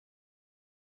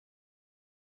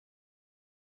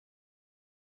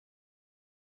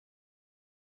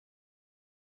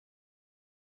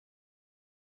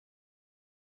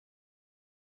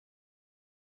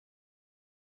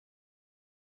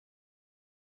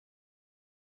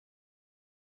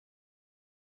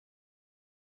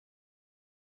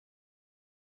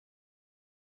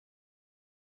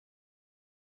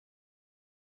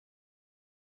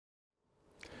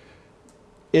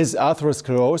Is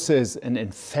atherosclerosis an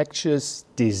infectious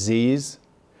disease?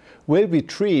 Will we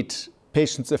treat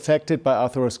patients affected by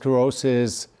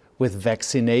atherosclerosis with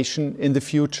vaccination in the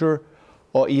future,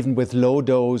 or even with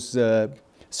low-dose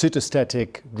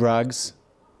cytostatic drugs?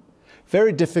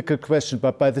 Very difficult question,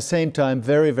 but by the same time,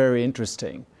 very, very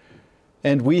interesting.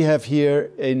 And we have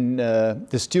here in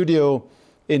the studio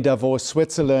in Davos,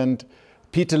 Switzerland,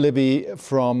 Peter Libby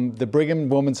from the Brigham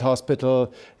and Women's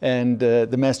Hospital and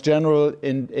the Mass General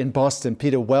in Boston.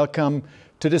 Peter, welcome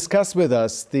to discuss with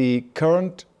us the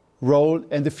current role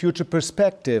and the future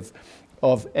perspective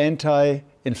of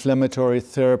anti-inflammatory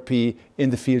therapy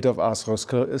in the field of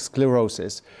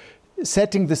atherosclerosis.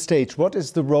 Setting the stage, what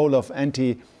is the role of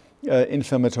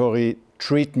anti-inflammatory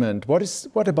treatment?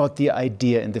 What about the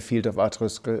idea in the field of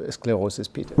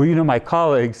atherosclerosis, Peter? Well, you know, my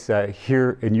colleagues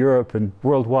here in Europe and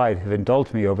worldwide have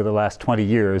indulged me over the last 20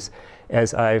 years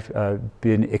as I've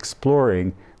been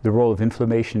exploring the role of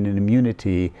inflammation and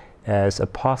immunity as a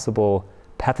possible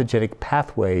pathogenic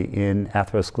pathway in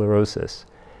atherosclerosis.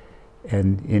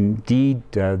 And indeed,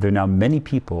 there are now many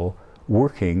people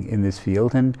working in this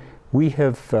field, and we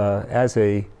have, as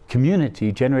a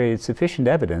community, generated sufficient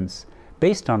evidence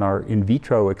based on our in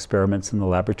vitro experiments in the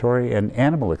laboratory and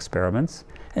animal experiments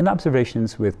and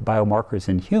observations with biomarkers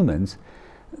in humans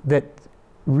that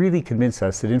really convince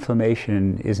us that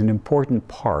inflammation is an important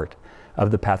part of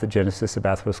the pathogenesis of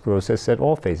atherosclerosis at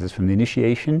all phases, from the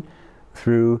initiation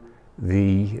through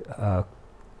the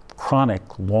chronic,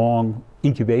 long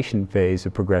incubation phase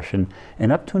of progression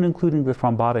and up to and including the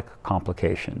thrombotic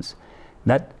complications.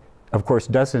 That, of course,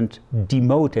 doesn't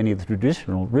demote any of the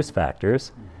traditional risk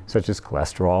factors, such as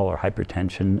cholesterol or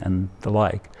hypertension and the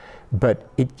like, but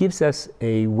it gives us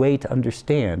a way to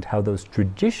understand how those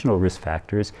traditional risk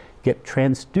factors get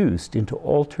transduced into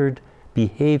altered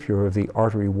behavior of the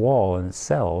artery wall and its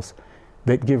cells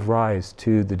that give rise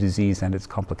to the disease and its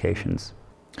complications.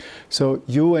 So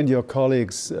you and your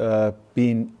colleagues,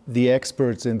 being the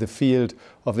experts in the field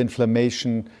of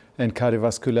inflammation and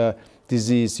cardiovascular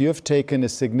disease, you have taken a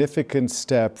significant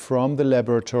step from the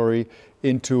laboratory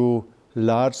into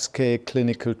large-scale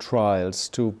clinical trials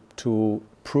to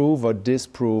prove or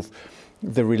disprove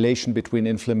the relation between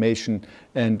inflammation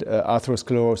and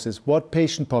atherosclerosis. What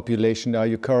patient population are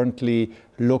you currently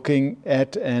looking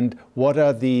at, and what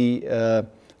are the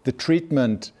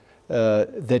treatment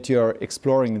that you're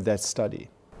exploring in that study?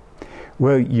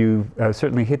 Well, you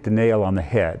certainly hit the nail on the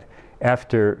head.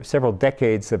 After several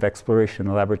decades of exploration in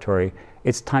the laboratory,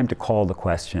 it's time to call the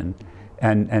question.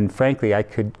 And frankly, I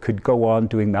could go on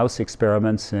doing mouse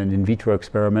experiments and in vitro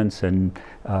experiments and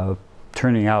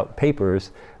turning out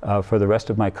papers for the rest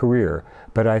of my career.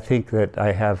 But I think that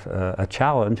I have a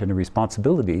challenge and a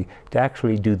responsibility to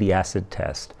actually do the acid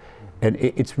test. And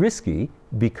it's risky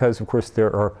because, of course,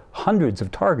 there are hundreds of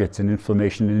targets in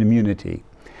inflammation and immunity.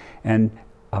 And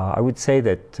I would say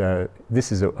that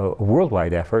this is a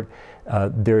worldwide effort.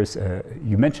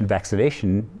 You mentioned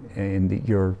vaccination in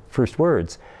your first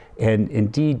words. And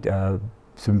indeed,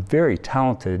 some very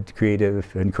talented,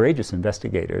 creative, and courageous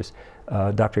investigators,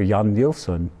 Dr. Jan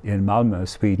Nilsson in Malmö,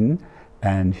 Sweden,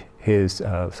 and his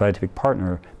scientific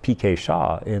partner, P.K.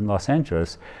 Shah in Los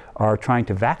Angeles, are trying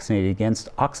to vaccinate against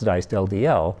oxidized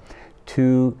LDL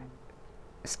to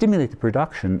stimulate the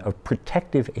production of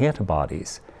protective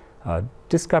antibodies,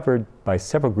 discovered by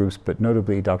several groups, but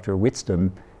notably Dr.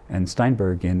 Whitston and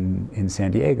Steinberg in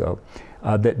San Diego,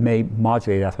 that may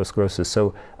modulate atherosclerosis.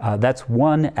 So that's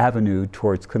one avenue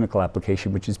towards clinical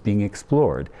application which is being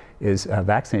explored, is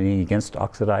vaccinating against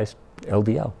oxidized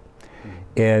LDL.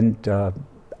 And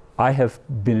I have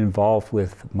been involved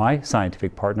with my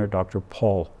scientific partner, Dr.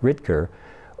 Paul Ridker,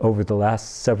 over the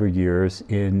last several years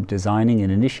in designing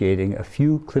and initiating a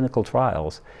few clinical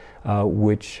trials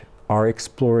which are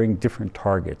exploring different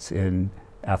targets in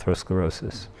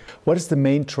atherosclerosis. What is the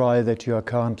main trial that you are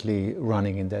currently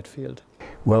running in that field?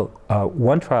 Well,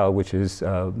 one trial, which is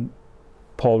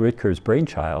Paul Ridker's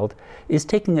brainchild, is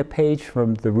taking a page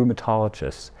from the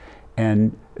rheumatologists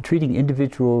and treating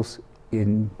individuals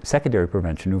in secondary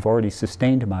prevention who've already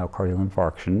sustained a myocardial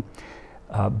infarction,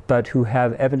 but who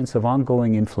have evidence of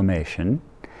ongoing inflammation,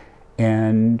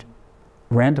 and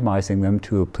randomizing them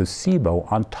to a placebo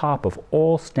on top of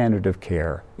all standard of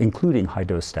care, including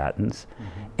high-dose statins,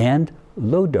 and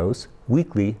low-dose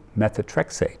weekly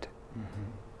methotrexate.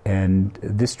 And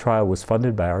this trial was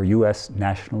funded by our U.S.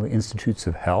 National Institutes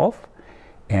of Health,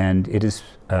 and it is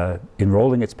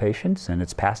enrolling its patients, and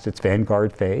it's past its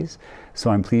vanguard phase. So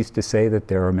I'm pleased to say that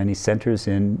there are many centers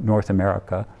in North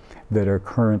America that are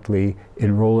currently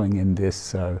enrolling in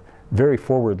this very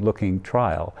forward-looking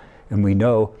trial. And we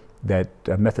know that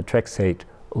methotrexate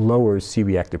lowers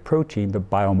C-reactive protein, the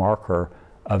biomarker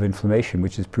of inflammation,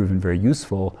 which has proven very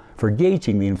useful for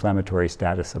gauging the inflammatory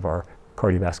status of our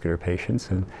cardiovascular patients.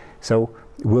 And so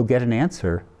we'll get an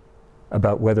answer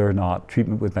about whether or not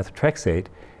treatment with methotrexate,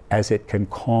 as it can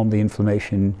calm the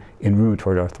inflammation in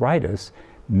rheumatoid arthritis,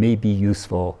 may be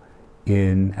useful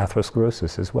in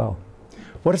atherosclerosis as well.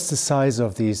 What is the size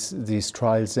of these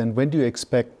trials, and when do you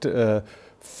expect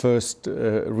first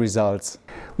results?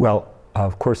 Well,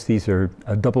 of course, these are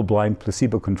double-blind,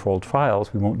 placebo-controlled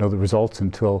trials. We won't know the results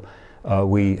until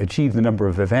we achieve the number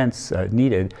of events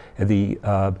needed. The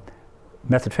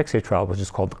methotrexate trial, which is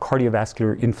called the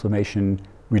Cardiovascular Inflammation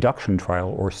Reduction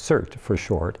Trial, or CIRT for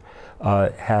short,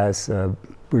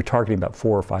 we're targeting about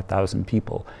 4,000 or 5,000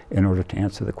 people in order to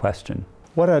answer the question.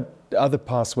 What are other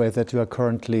pathways that you are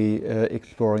currently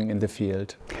exploring in the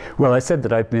field? Well, I said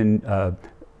that I've been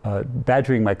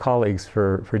badgering my colleagues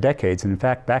for decades. And in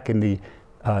fact, back in the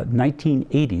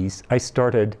 1980s, I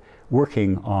started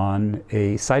working on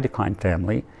a cytokine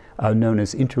family known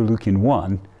as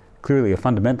interleukin-1, clearly a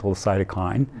fundamental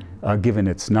cytokine, given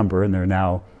its number, and there are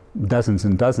now dozens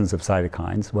and dozens of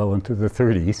cytokines, well into the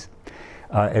 30s.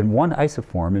 And one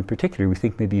isoform in particular we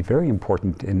think may be very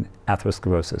important in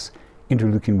atherosclerosis,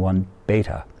 interleukin-1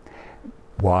 beta.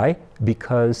 Why?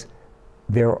 Because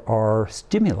there are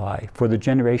stimuli for the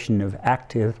generation of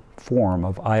active form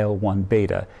of IL-1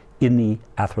 beta in the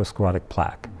atherosclerotic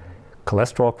plaque.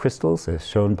 Cholesterol crystals, as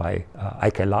shown by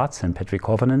Eike Latz and Petri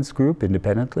Kovanen's group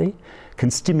independently,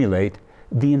 can stimulate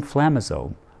the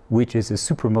inflammasome, which is a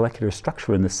supramolecular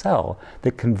structure in the cell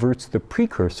that converts the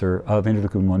precursor of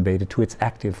interleukin-1 beta to its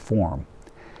active form.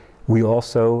 We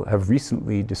also have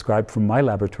recently described from my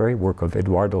laboratory, work of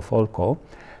Eduardo Folco,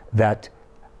 that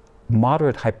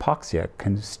moderate hypoxia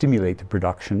can stimulate the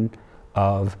production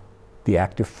of the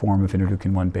active form of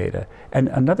interleukin-1 beta. And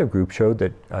another group showed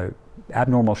that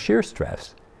abnormal shear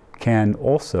stress can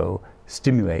also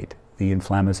stimulate the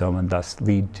inflammasome and thus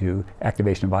lead to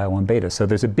activation of IL-1 beta. So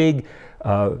there's a big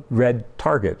red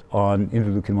target on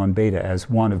interleukin-1 beta as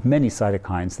one of many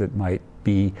cytokines that might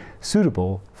be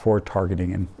suitable for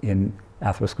targeting in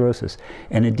atherosclerosis.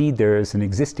 And indeed, there is an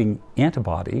existing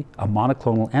antibody, a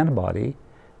monoclonal antibody.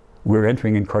 We're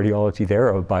entering in cardiology there,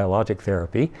 of biologic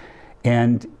therapy,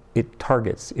 and it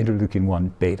targets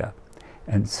interleukin-1 beta.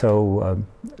 And so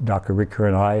Dr. Ricker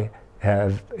and I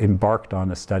have embarked on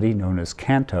a study known as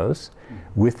CANTOS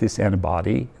with this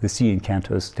antibody. The C in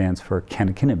CANTOS stands for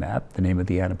canakinumab, the name of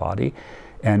the antibody.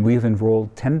 And we have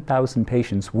enrolled 10,000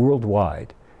 patients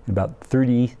worldwide in about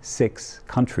 36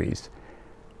 countries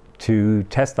to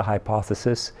test the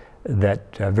hypothesis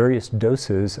that various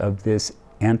doses of this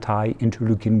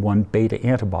anti-interleukin-1 beta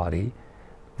antibody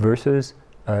versus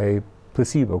a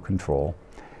placebo control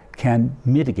can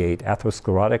mitigate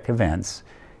atherosclerotic events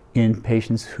in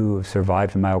patients who have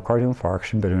survived a myocardial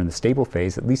infarction but are in the stable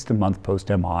phase, at least a month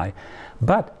post-MI,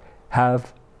 but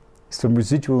have some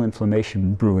residual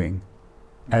inflammation brewing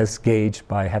as gauged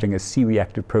by having a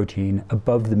C-reactive protein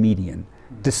above the median,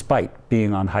 despite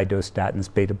being on high-dose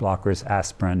statins, beta blockers,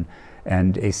 aspirin,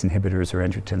 and ACE inhibitors or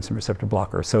angiotensin receptor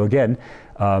blockers. So again,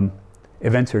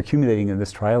 events are accumulating in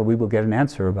this trial. We will get an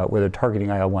answer about whether targeting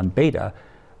IL-1 beta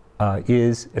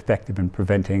is effective in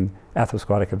preventing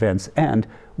atherosclerotic events and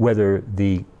whether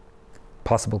the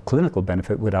possible clinical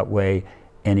benefit would outweigh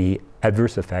any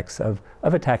adverse effects of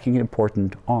attacking an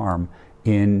important arm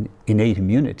in innate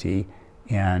immunity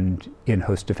and in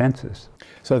host defenses.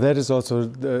 So that is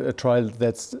also a trial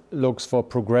that looks for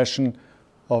progression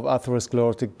of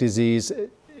atherosclerotic disease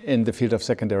in the field of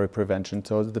secondary prevention.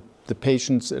 So the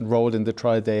patients enrolled in the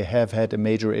trial, they have had a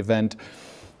major event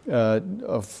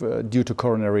due to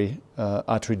coronary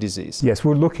artery disease. Yes,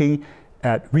 we're looking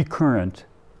at recurrent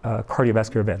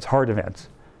cardiovascular events, heart events,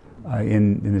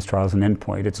 in this trial as an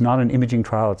endpoint. It's not an imaging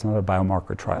trial, it's not a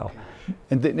biomarker trial.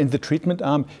 And in the treatment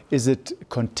arm, is it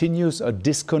continuous or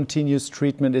discontinuous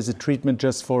treatment? Is it treatment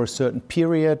just for a certain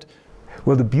period?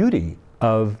 Well, the beauty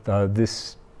of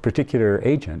this particular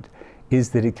agent is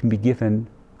that it can be given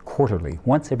quarterly,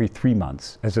 once every 3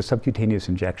 months, as a subcutaneous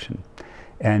injection.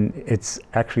 And it's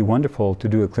actually wonderful to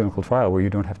do a clinical trial where you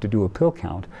don't have to do a pill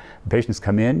count. The patients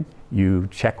come in, you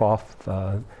check off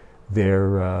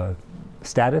their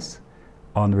status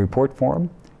on the report form,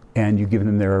 and you give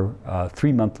them their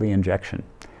 3-monthly injection.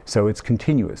 So it's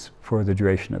continuous for the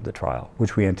duration of the trial,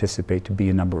 which we anticipate to be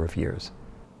a number of years.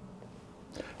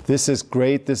 This is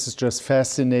great. This is just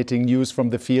fascinating news from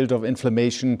the field of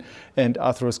inflammation and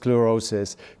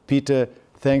atherosclerosis. Peter,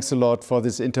 Thanks a lot for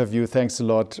this interview. Thanks a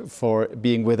lot for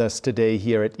being with us today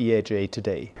here at EHJ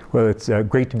Today. Well, it's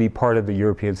great to be part of the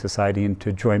European Society and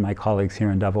to join my colleagues here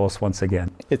in Davos once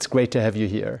again. It's great to have you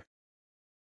here.